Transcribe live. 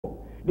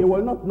They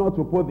will not know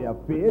to put their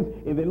faith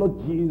in the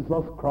Lord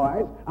Jesus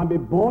Christ and be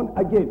born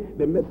again.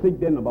 The message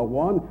then, number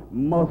one,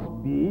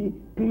 must be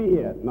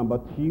clear. Number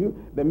two,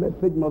 the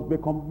message must be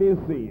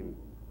convincing.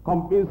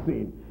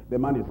 Convincing. The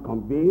man is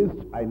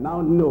convinced. I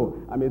now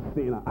know I'm a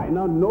sinner. I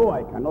now know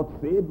I cannot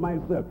save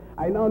myself.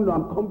 I now know,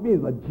 I'm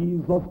convinced that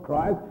Jesus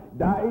Christ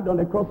died on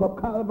the cross of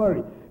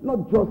Calvary.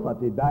 Not just that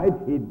he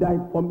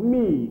died for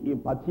me in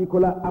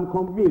particular. I'm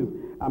convinced.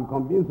 I'm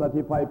convinced that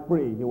if I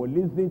pray, he will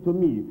listen to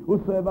me.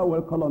 Whosoever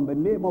will call on the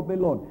name of the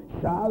Lord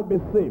shall be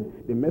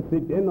saved. The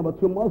message then, number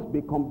two, must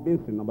be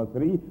convincing. Number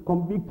three,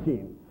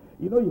 convicting.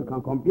 You know, you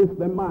can convince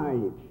the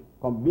mind,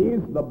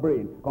 convince the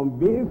brain,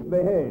 convince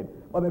the head,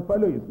 but the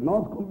fellow is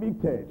not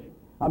convicted.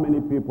 How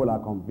many people are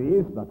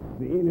convinced that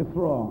sin is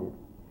wrong?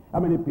 How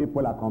many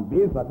people are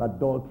convinced that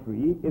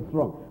adultery is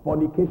wrong,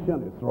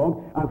 fornication is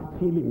wrong, and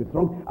stealing is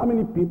wrong? How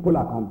many people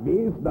are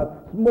convinced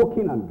that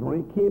smoking and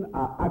drinking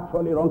are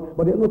actually wrong,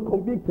 but they're not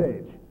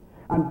convicted?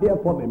 And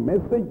therefore the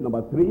message,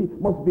 number three,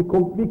 must be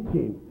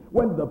convicting.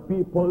 When the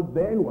people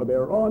then will be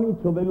running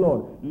to the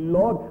Lord,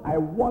 Lord, I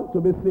want to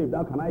be saved.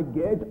 How can I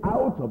get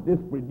out of this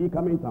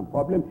predicament and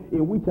problem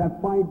in which I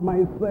find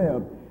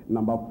myself?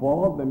 Number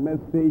four, the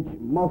message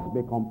must be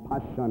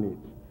compassionate.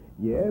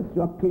 Yes,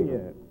 you are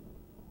clear.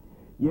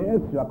 Yes,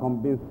 you are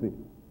convincing.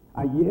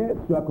 And yes,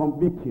 you are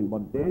convicting,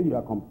 but then you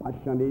are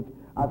compassionate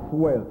as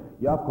well.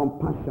 You have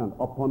compassion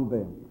upon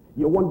them.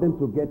 You want them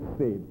to get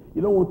saved.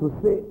 You don't want to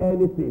say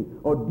anything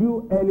or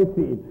do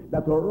anything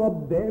that will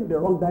rub them the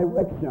wrong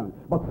direction,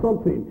 but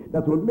something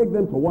that will make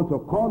them to want to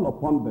call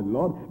upon the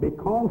Lord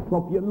because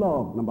of your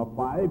love. Number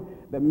five,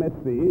 the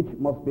message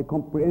must be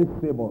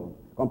comprehensible.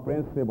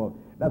 Comprehensible.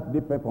 That's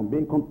different from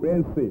being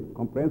comprehensive.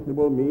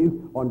 Comprehensible means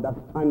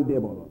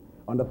understandable.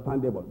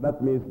 Understandable.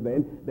 That means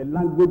then the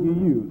language you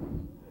use,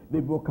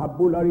 the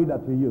vocabulary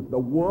that you use, the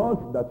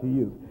words that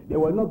you use, they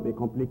will not be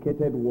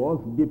complicated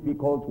words,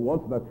 difficult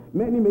words that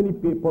many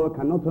people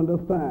cannot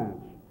understand.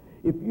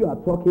 If you are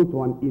talking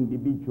to an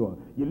individual,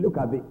 you look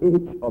at the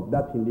age of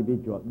that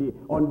individual, the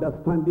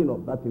understanding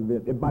of that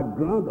individual, the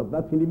background of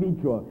that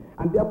individual,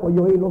 and therefore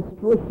your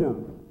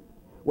illustrations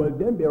will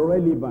then be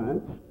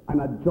relevant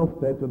and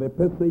adjusted to the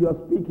person you are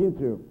speaking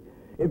to.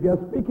 If you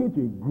are speaking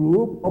to a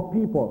group of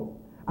people,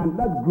 and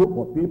that group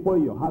of people,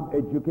 you have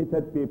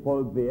educated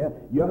people there,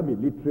 you have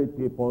illiterate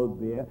people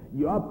there,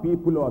 you have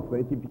people who are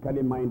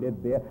scientifically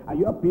minded there, and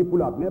you have people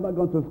who have never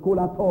gone to school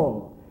at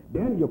all.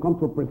 Then you come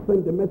to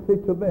present the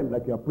message to them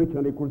like you are preaching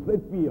on a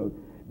crusade field.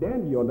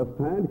 Then you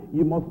understand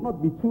you must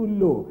not be too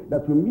low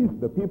that you miss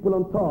the people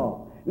on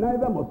top.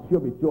 Neither must you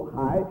be too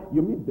high.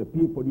 You miss the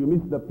people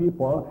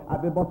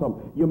at the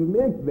bottom. You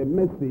make the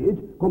message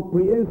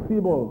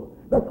comprehensible.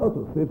 That's how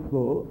to save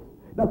souls.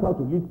 That's how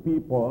to lead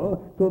people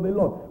to the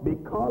Lord,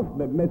 because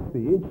the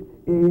message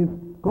is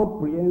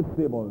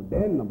comprehensible.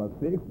 Then number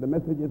six, the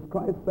message is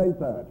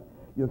Christ-centered.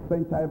 You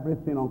center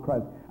everything on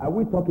Christ. Are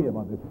we talking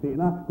about the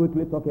sinner?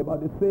 Quickly talk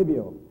about the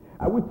Savior.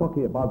 Are we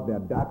talking about their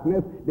darkness?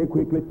 They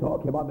quickly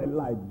talk about the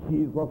light,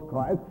 Jesus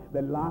Christ,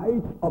 the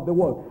light of the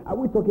world. Are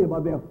we talking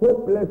about their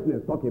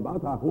hopelessness? Talking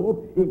about our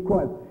hope in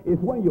Christ. It's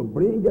when you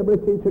bring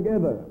everything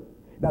together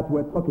that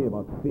we're talking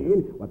about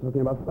sin, we're talking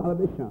about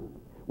salvation.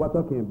 We're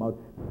talking about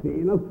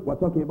sinners. We're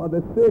talking about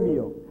the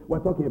Savior.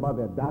 We're talking about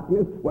the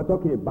darkness. We're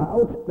talking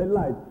about the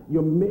light.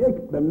 You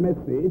make the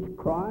message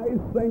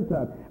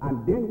Christ-centered.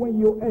 And then when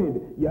you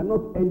end, you're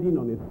not ending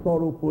on a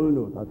sorrowful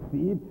note. As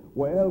if,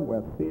 well,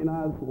 we're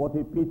sinners. What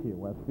a pity.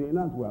 We're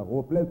sinners. We're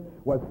hopeless.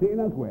 We're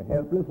sinners. We're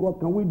helpless.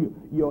 What can we do?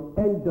 You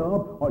end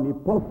up on a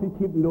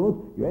positive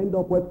note. You end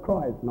up with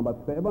Christ. Number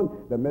seven,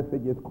 the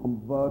message is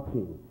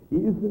converting.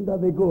 Isn't that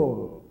the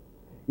goal?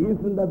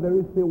 Isn't that the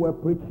reason we're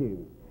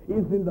preaching?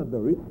 Isn't that the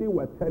reason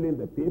we're telling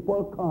the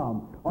people,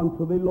 come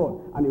unto the Lord,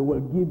 and he will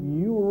give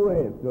you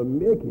rest, he'll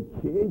make a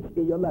change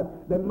in your life,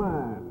 the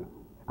man,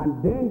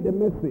 and then the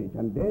message,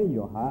 and then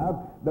you have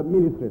the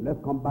ministry. Let's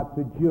come back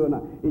to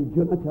Jonah. In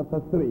Jonah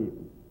chapter 3,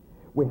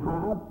 we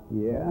have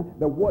here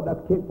the word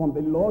that came from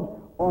the Lord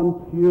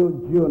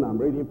unto Jonah.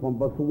 I'm reading from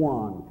verse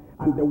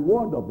 1. And the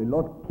word of the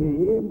Lord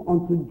came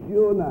unto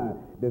Jonah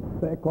the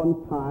second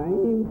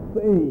time,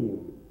 saying,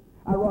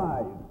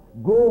 arise,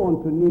 go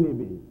unto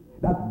Nineveh,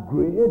 that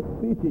great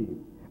city,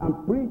 and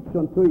preach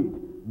unto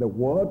it the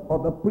word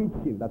of the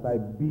preaching that I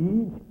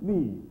bid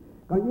thee.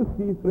 Can you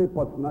see three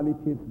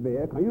personalities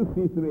there? Can you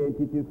see three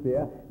entities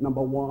there? Number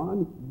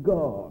one,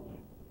 God.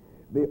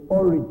 The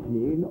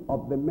origin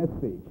of the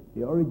message,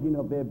 the origin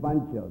of the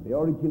evangel, the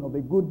origin of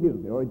the good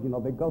news, the origin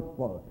of the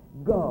gospel.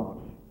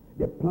 God,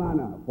 the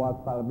planner for our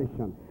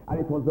salvation. And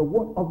it was the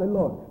word of the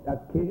Lord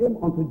that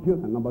came unto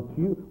Jonah. Number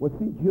two, we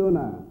see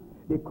Jonah,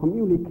 the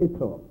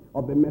communicator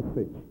of the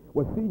message.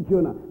 We see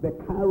Jonah, the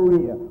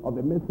carrier of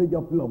the message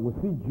of love. We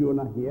see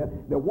Jonah here,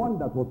 the one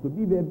that was to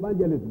be the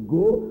evangelist.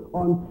 Go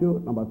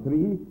unto, number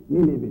three,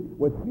 Nineveh.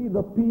 We see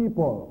the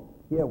people.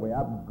 Here we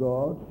have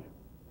God,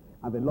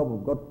 and the love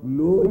of God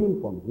flowing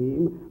from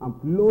him and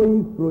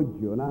flowing through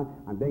Jonah,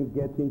 and then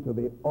getting to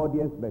the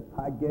audience, the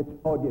target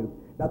audience.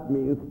 That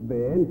means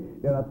then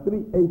there are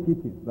three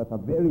entities that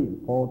are very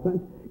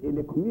important in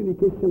the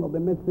communication of the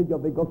message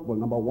of the gospel.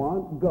 Number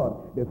one,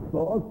 God, the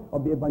source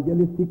of the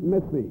evangelistic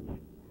message.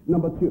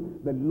 Number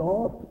two, the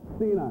lost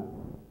sinners,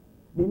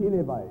 the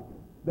Ninevites,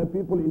 the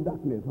people in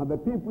darkness, and the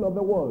people of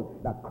the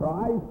world that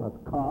Christ has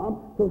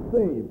come to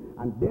save.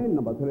 And then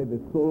number three, the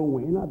soul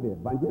winner, the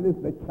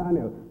evangelist, the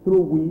channel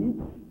through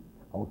which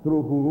or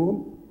through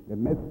whom the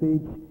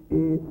message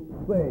is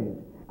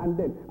saved. And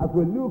then as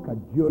we look at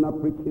Jonah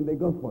preaching the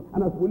gospel,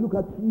 and as we look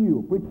at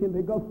you preaching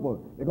the gospel,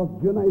 because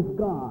Jonah is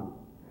gone,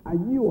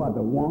 and you are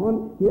the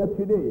one here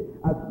today.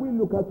 As we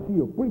look at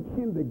you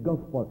preaching the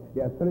gospel,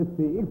 there are three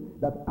things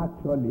that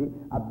actually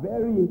are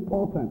very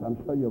important. I'm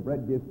sure you've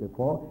read this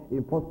before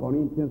in 1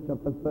 Corinthians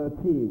chapter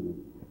 13.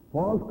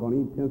 1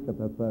 Corinthians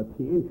chapter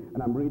 13, and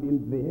I'm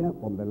reading there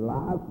from the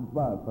last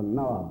verse. And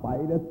now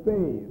abideth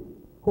faith,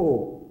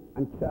 hope,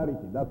 and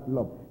charity. That's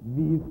love.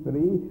 These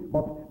three,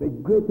 but the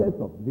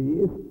greatest of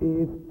these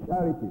is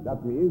charity.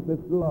 That means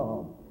it's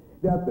love.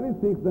 There are three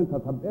things then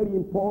that are very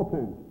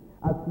important.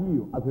 As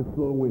you, as a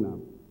soul winner,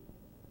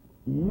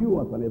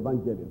 you as an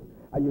evangelist,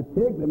 and you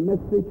take the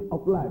message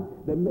of life,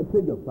 the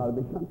message of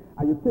salvation,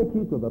 and you take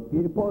it to the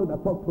people that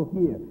ought to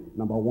hear.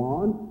 Number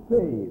one,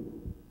 faith.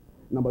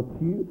 Number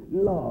two,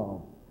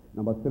 love.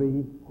 Number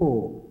three,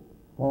 hope.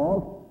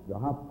 First, you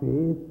have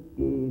faith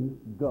in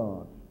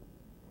God.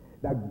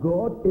 That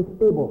God is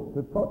able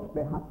to touch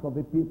the hearts of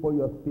the people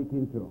you're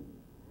speaking to.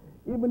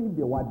 Even if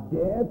they were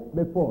deaf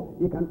before,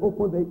 he can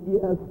open the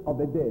ears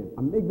of the deaf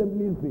and make them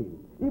listen.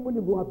 Even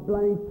if they were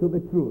blind to the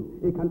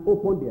truth, he can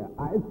open their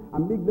eyes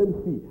and make them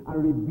see and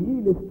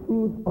reveal his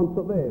truth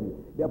unto them.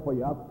 Therefore,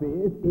 you have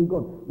faith in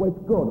God. With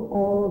God,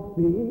 all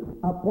things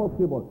are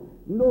possible.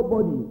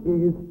 Nobody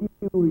is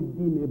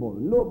irredeemable.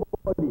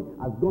 Nobody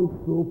has gone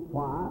so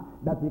far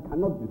that he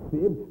cannot be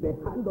saved. The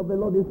hand of the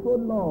Lord is so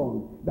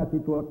long that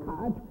it will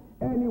catch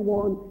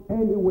anyone,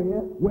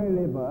 anywhere,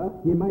 wherever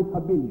he might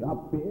have been. You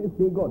have faith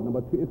in God.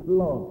 Number two is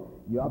love.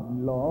 You have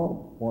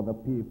love for the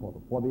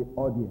people, for the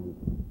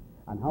audience.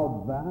 And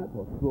how that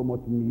was so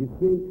much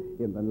missing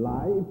in the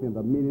life, in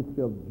the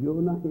ministry of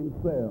Jonah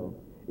himself.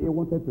 He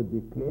wanted to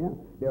declare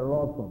the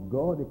wrath of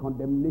God, the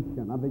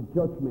condemnation and the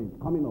judgment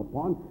coming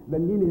upon the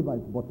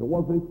Ninevites, but he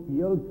wasn't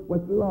filled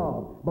with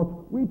love. But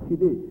we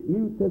today,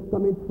 New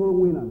Testament soul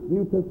winners,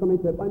 New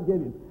Testament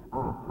evangelists,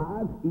 our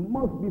hearts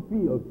must be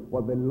filled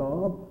with the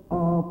love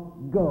of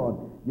God.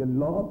 You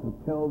love to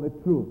tell the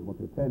truth, but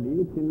to tell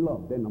it in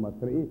love. Then number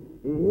three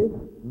is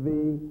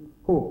the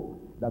hope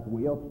that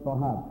we ought to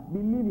have.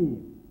 Believing,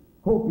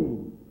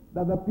 hoping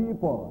that the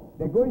people,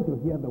 they're going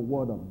to hear the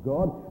word of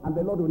God, and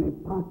the Lord will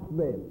impact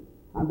them.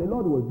 And the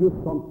Lord will do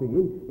something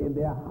in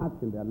their hearts,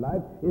 in their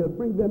life. He'll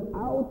bring them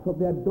out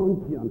of their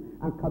dungeon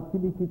and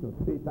captivity to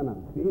Satan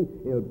and sin.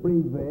 He'll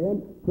bring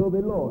them to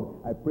the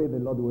Lord. I pray the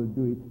Lord will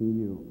do it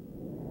in you.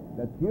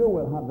 That you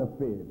will have the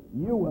faith,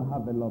 you will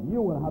have the love,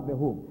 you will have the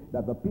hope.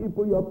 That the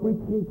people you're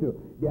preaching to,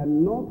 they are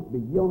not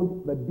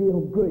beyond the day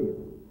of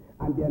grace.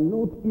 And they are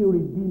not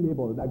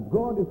irredeemable, that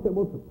God is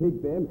able to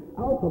take them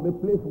out of the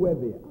place where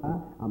they are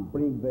and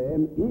bring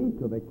them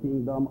into the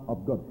kingdom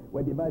of God.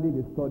 We're dividing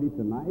the study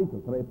tonight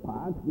into three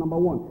parts. Number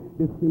one,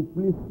 the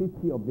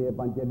simplicity of the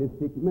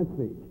evangelistic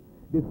message.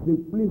 The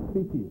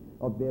simplicity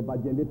of the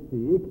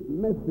evangelistic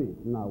message.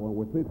 Now, when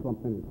we say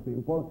something is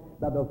simple,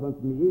 that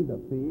doesn't mean the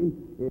thing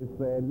is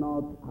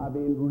not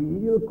having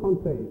real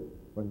content.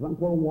 For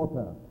example,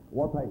 water.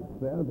 Water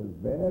itself is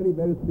very,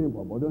 very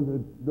simple. But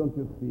don't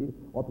you see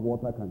what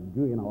water can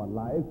do in our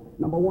lives?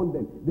 Number one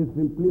then, the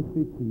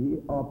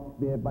simplicity of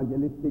the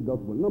evangelistic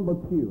gospel. Number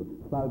two,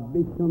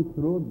 salvation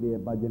through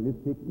the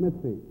evangelistic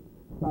message.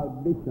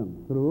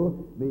 Salvation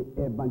through the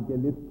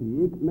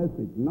evangelistic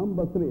message.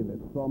 Number three,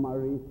 the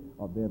summary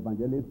of the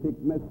evangelistic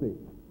message.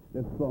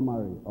 The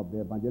summary of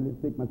the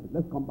evangelistic message.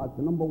 Let's come back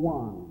to number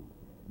one,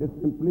 the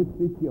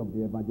simplicity of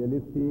the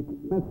evangelistic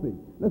message.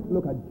 Let's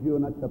look at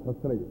Jonah chapter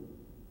 3.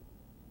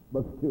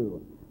 Verse 2,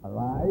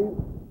 arise,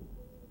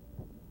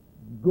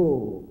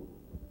 go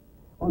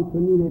unto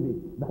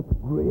Nineveh,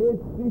 that great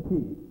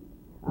city,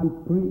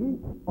 and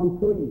preach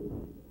unto it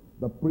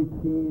the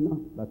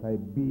preaching that I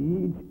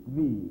bid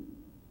thee.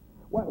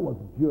 Why was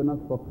Jonah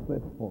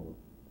successful?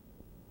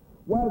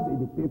 Why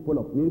did the people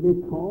of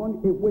Nineveh turn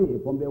away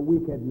from their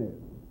wickedness?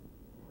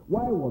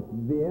 Why was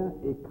there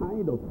a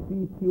kind of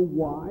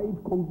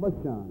city-wide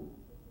conversion?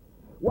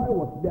 Why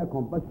was there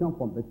conversion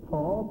from the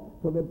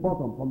top to the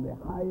bottom, from the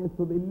highest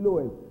to the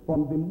lowest,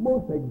 from the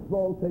most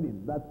exalted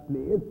in that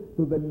place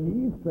to the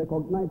least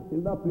recognized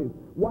in that place?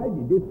 Why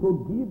did they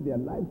so give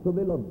their lives to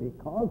the Lord?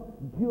 Because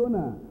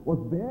Jonah was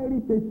very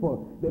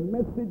faithful. The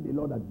message the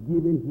Lord had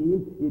given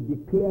him, he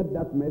declared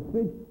that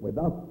message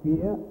without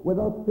fear,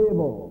 without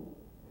favor.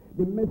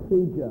 The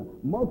messenger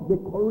must be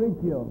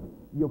courageous.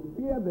 You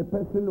fear the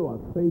person who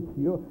has sent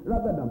you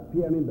rather than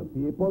fearing the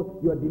people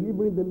you are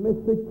delivering the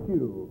message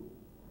to.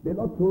 The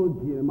Lord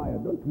told Jeremiah,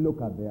 don't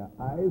look at their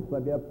eyes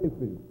or their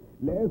faces,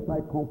 lest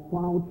I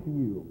confound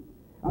you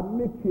and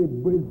make you a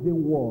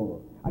brazen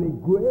wall and a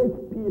great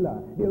pillar.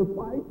 They'll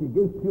fight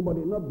against you, but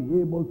they'll not be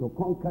able to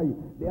conquer you.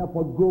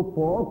 Therefore go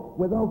forth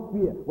without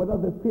fear,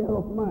 without the fear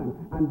of man,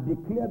 and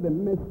declare the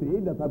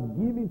message that I've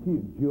given to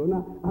you.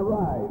 Jonah,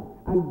 arise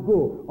and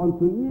go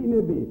unto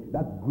Nineveh,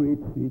 that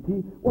great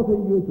city. What are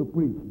you going to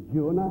preach?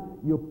 Jonah,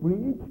 you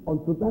preach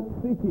unto that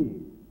city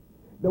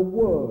the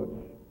word,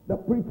 the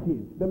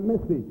preaching, the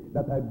message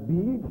that I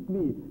beat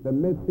thee, the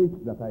message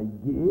that I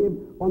gave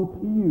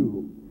unto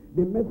you.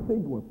 The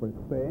message we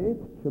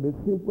present should be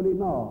simple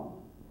enough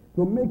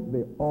to make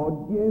the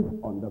audience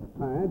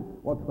understand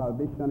what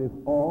salvation is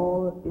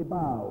all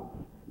about.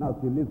 Now,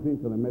 if you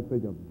listen to the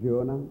message of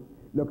Jonah,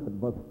 look at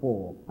verse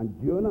 4. And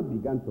Jonah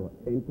began to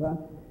enter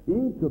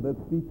into the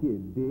city a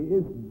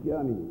day's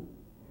journey.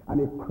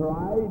 And he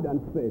cried and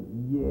said,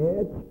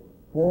 yet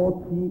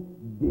 40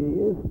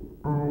 days,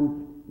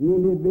 and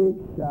Nineveh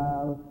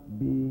shall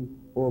be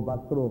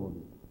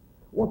overthrown.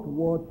 What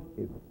word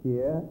is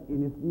here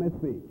in his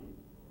message?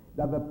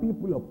 That the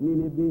people of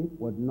Nineveh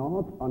would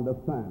not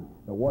understand.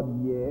 The word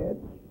yet,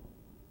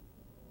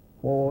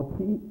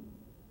 40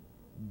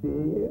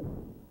 days,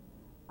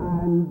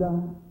 and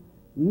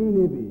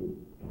Nineveh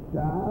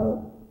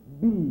shall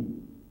be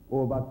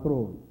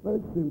overthrown.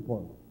 Very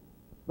simple,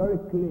 very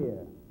clear,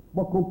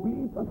 but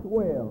complete as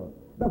well.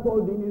 That's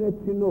all they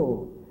needed to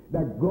know,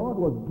 that God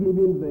was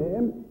giving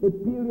them a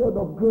period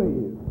of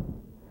grace.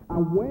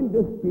 And when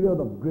this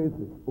period of grace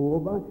is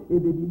over, if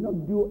they did not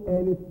do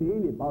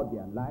anything about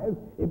their lives,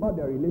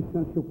 about their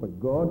relationship with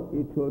God,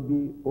 it will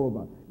be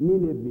over.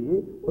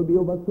 Nineveh will be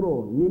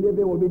overthrown.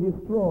 Nineveh will be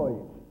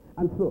destroyed.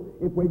 And so,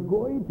 if we're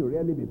going to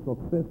really be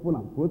successful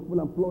and fruitful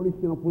and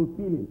flourishing and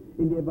fulfilling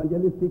in the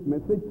evangelistic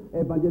message,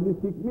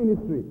 evangelistic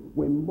ministry,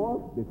 we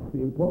must be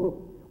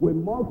simple, we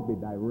must be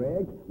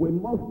direct, we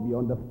must be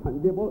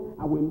understandable,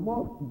 and we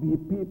must be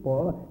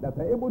people that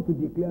are able to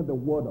declare the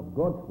word of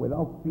God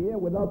without fear,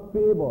 without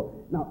favor.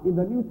 Now, in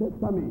the New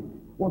Testament,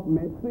 what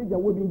message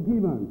have we been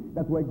given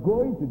that we're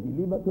going to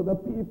deliver to the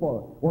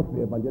people? What's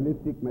the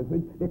evangelistic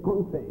message? The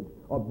content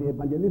of the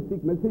evangelistic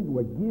message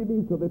we're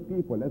giving to the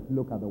people. Let's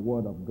look at the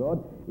word of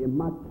God in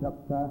Mark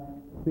chapter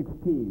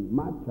 16.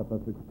 Mark chapter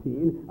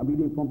 16, I'm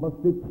reading from verse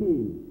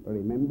 15.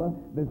 Remember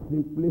the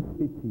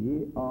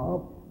simplicity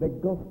of the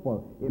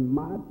gospel. In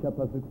Mark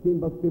chapter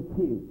 16, verse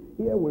 15.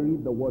 Here we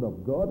read the word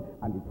of God,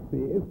 and it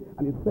says,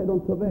 and it said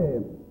unto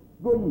them,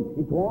 go ye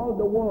into all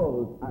the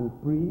world and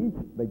preach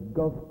the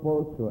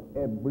gospel to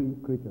every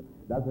creature.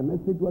 That's the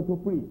message we're to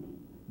preach.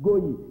 Go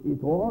ye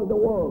into all the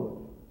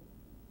world.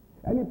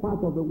 Any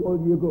part of the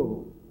world you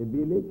go, a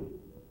village,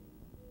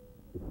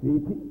 a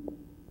city,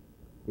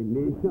 a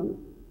nation,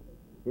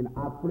 in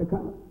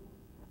Africa,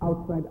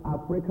 outside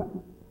Africa,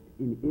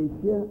 in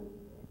Asia,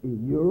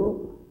 in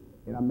Europe,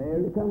 in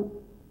America,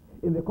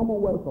 in the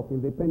Commonwealth of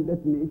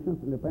Independent Nations,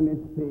 Independent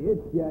States,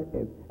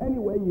 CIS,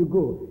 anywhere you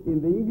go,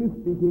 in the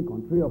English-speaking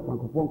country or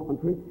Francophone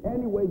country,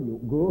 anywhere you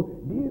go,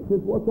 this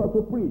is what you have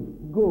to preach.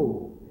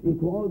 Go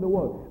into all the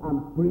world and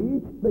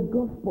preach the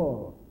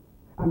gospel.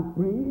 And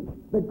preach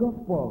the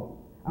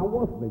gospel. And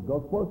what's the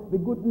gospel? The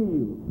good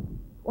news.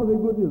 What's the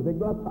good news? The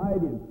glad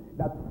tidings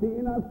that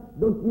sinners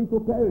don't need to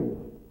perish,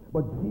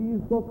 but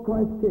Jesus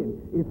Christ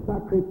came, He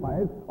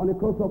sacrificed on the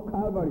cross of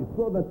Calvary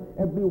so that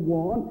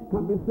everyone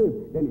can be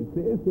saved. Then it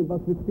says in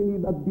verse 16,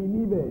 he that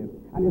believeth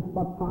and is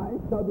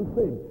baptized shall be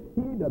saved.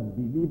 He that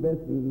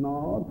believeth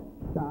not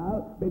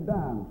shall be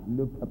damned.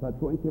 Luke chapter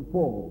 24.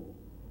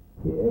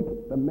 Take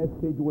the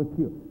message with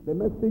you. The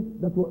message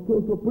that we're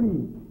told to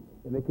preach.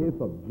 In the case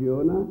of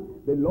Jonah,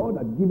 the Lord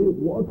had given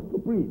words to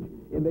preach.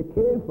 In the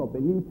case of the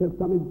New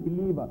Testament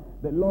believer,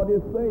 the Lord is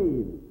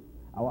saying,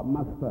 our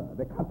master,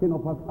 the captain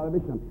of our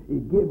salvation,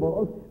 he gave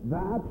us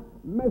that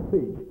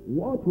message,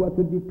 what we are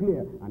to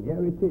declare. And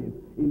here it is,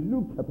 in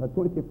Luke chapter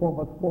 24,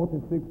 verse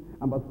 46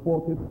 and verse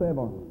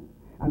 47.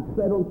 And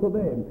said unto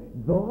them,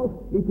 thus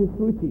it is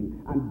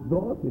written, and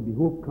thus it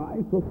behoved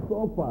Christ to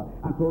suffer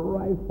and to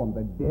rise from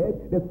the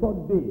dead the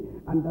third day,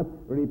 and that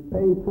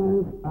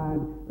repentance and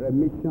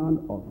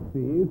remission of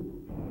sins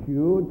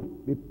should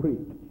be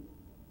preached.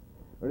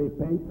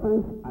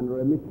 Repentance and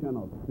remission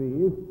of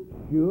sins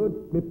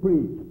should be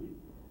preached.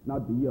 Now,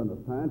 do you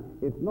understand?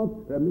 It's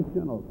not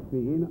remission of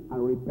sin and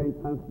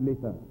repentance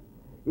later.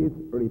 It's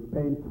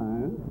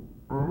repentance,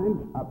 and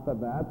after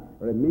that,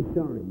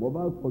 remission,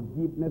 removal,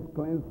 forgiveness,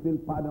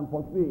 cleansing, pardon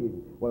for sin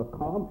will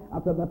come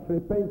after that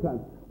repentance.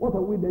 What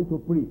are we then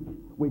to preach?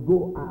 We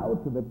go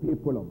out to the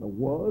people of the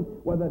world,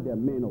 whether they're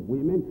men or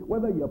women,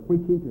 whether you're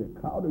preaching to a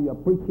crowd or you're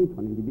preaching to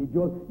an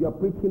individual, you're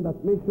preaching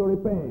that makes you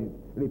repent.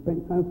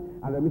 Repentance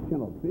and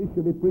remission of sin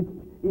should be preached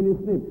in His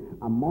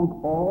name among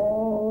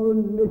all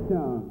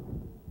nations.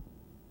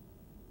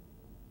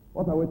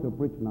 What are we to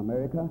preach in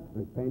America?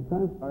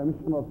 Repentance and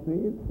remission of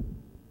sins.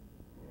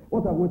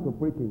 What are we to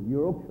preach in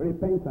Europe?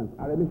 Repentance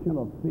and remission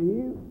of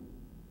sins.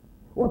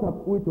 What are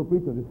we to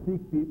preach to the sick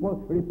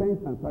people?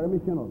 Repentance and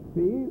remission of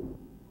sins.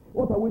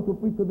 What are we to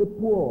preach to the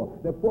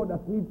poor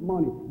that need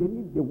money? They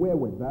need the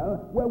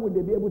wherewithal. Where will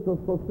they be able to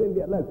sustain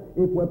their lives?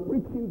 If we're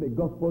preaching the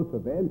gospel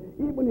to them,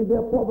 even in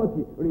their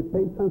poverty,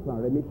 repentance and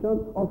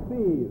remission of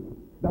sins.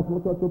 That's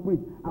what we're to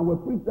preach. And we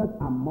preach that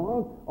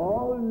among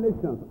all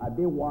nations. Are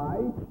they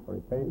white?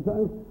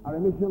 Repentance and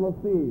remission of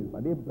sins.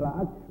 Are they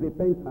black?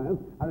 Repentance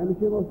and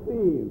remission of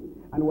sins.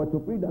 And we're to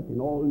preach that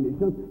in all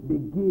nations,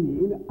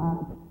 beginning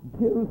at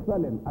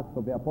Jerusalem. Acts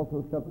of the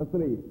Apostles chapter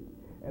 3.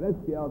 And let's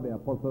see how the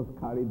apostles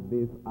carried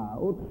this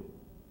out.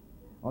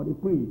 Or they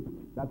preached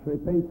that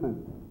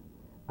repentance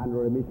and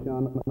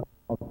remission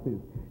of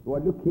sins.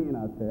 We're looking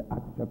at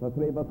Acts chapter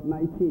 3 verse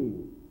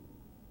 19.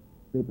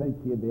 Repent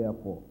ye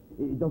therefore.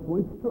 It just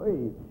went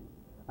straight.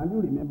 And you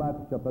remember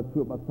Acts chapter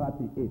 2 verse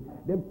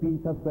 38. Then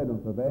Peter said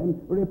unto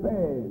them,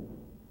 repent.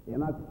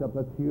 In Acts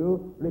chapter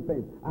 2,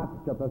 repent. Acts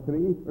chapter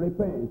 3,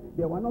 repent.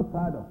 They were not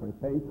tired of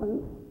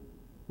repentance,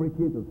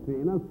 preaching to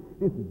sinners.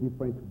 This is a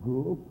different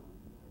group.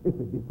 It's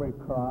a different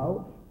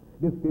crowd.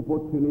 These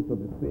people too need to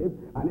be saved.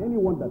 And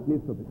anyone that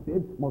needs to be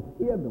saved must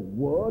hear the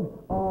word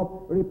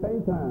of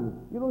repentance.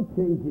 You don't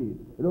change it.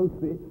 You don't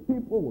say,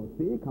 people will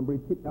say, I'm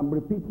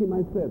repeating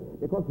myself.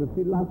 Because you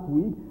see, last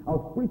week, I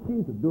was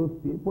preaching to those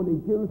people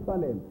in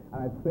Jerusalem. And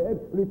I said,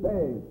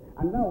 repent.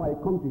 And now I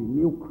come to a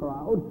new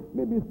crowd,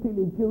 maybe still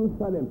in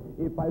Jerusalem.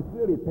 If I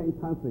say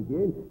repentance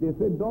again, they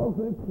say,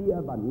 doesn't he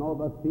have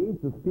another thing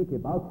to speak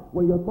about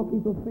when you're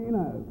talking to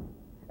sinners?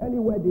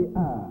 Anywhere they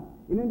are,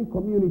 in any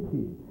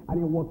community, and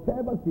in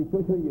whatever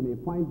situation you may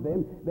find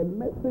them, the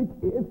message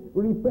is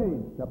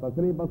repent. Chapter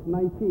 3 verse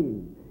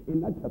 19. In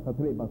that chapter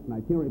 3 verse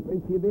 19,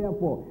 repent ye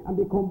therefore and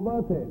be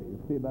converted. You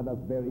see that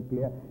that's very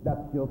clear,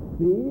 that your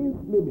sins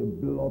may be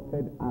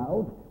blotted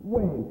out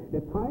when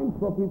the times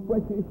of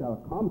refreshing shall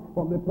come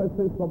from the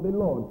presence of the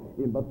Lord.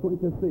 In verse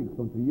 26,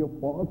 unto you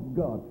first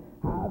God,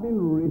 having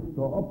raised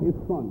up his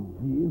son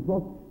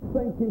Jesus,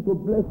 sent him to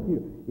bless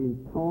you in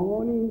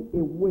turning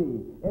away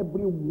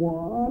every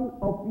one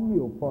of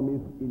you from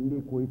his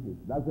iniquities.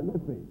 That's the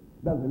message.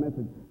 That's the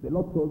message. The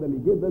Lord told them,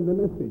 he gave them the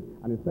message.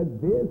 And he said,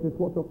 this is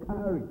what to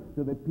carry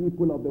to the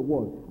people of the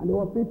world. And they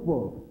were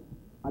faithful.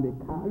 And they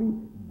carried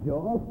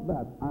just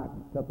that.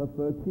 Acts chapter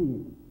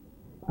 13.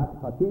 Acts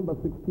 13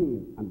 verse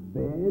 16. And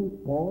then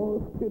Paul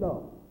stood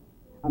up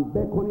and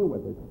beckoning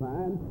with his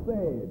hand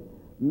said,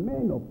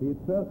 men of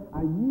Israel,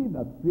 and ye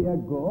that fear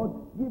God,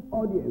 give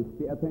audience,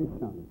 pay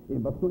attention.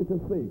 In verse 26,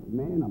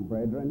 men and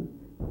brethren,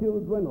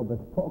 children of the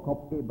stock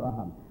of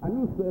Abraham, and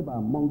whosoever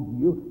among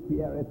you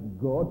feareth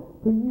God,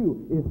 to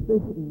you is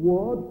this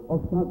word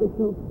of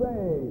salvation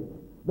said.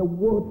 The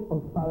word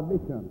of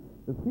salvation.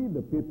 You see,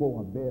 the people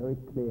were very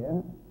clear.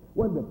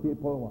 When the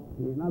people were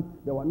sinners,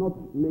 they were not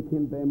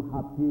making them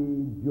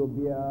happy,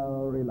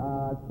 jovial,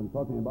 relaxed. I'm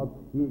talking about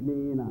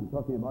healing, I'm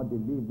talking about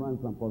deliverance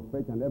and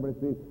prosperity and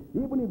everything.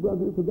 Even if they are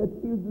going to get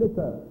healed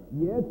later,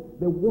 yet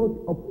the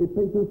word of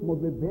repentance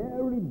must be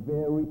very,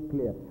 very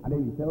clear. And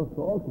then he tells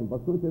us in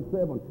verse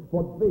 27,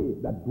 for they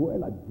that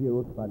dwell at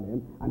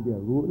Jerusalem and their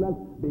rulers,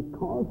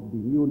 because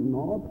they knew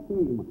not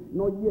him,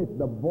 nor yet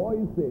the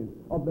voices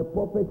of the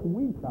prophets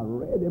which are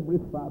read every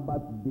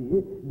Sabbath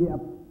day, they have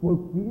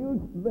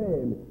fulfilled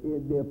them.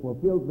 They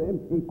fulfilled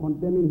them in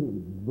condemning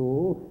him,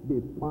 though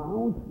they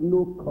found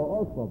no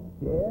cause of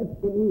death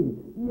in him.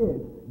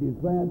 Yet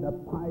desired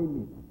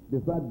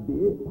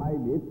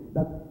Pilate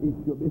that he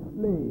should be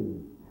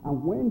slain. And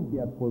when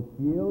they had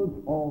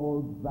fulfilled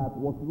all that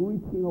was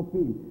written of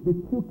him, they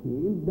took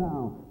him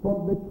down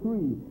from the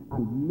tree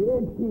and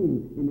laid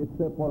him in a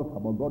sepulchre.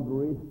 But God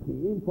raised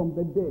him from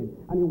the dead,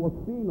 and it was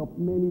seen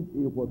many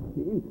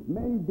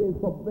days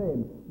of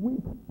them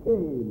which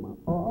came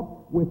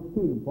up with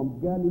him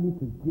from Galilee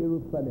to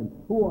Jerusalem,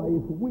 who are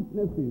his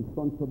witnesses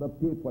unto the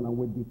people, and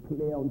will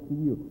declare unto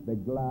you the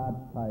glad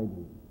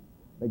tidings.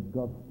 The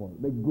gospel,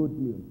 the good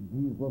news.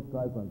 Jesus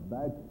Christ has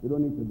died. You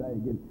don't need to die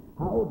again.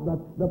 How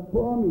that the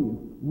promise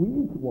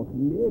which was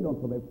made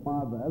unto the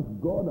fathers,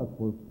 God has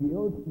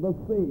fulfilled the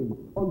same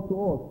unto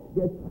us,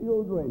 their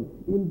children,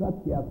 in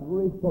that he has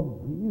raised up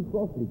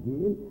Jesus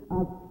again,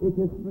 as it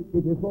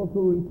is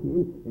also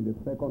written in the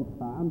second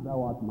Psalm,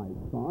 thou art my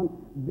son,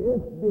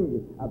 this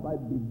day have I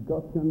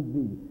begotten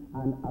thee.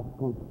 And as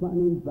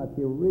concerning that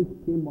he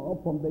raised him up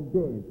from the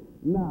dead,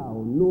 now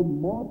no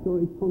more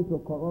to return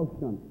to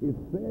corruption. It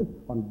says,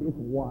 on this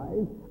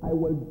wise I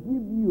will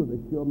give you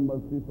the sure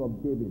mercies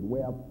of David.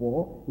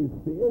 Wherefore it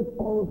says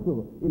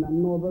also in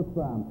another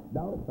psalm,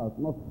 thou shalt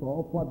not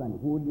suffer thine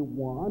holy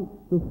one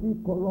to see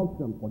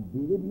corruption. For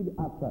David,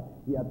 after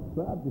he had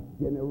served this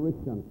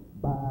generation,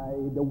 by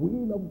the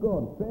will of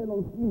God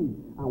fell asleep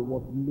and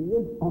was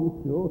laid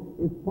unto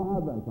his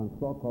fathers and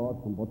saw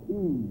corruption. But he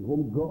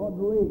whom God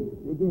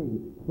raised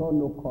again saw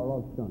no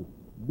corruption.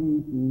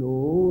 Be it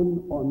known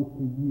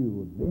unto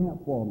you,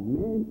 therefore,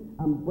 men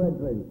and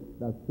brethren,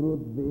 that through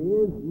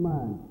this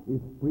man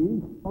is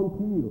preached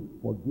unto you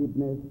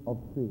forgiveness of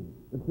sin.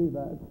 You see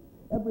that?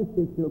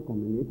 Everything still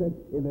culminated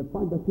in the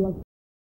fact that you are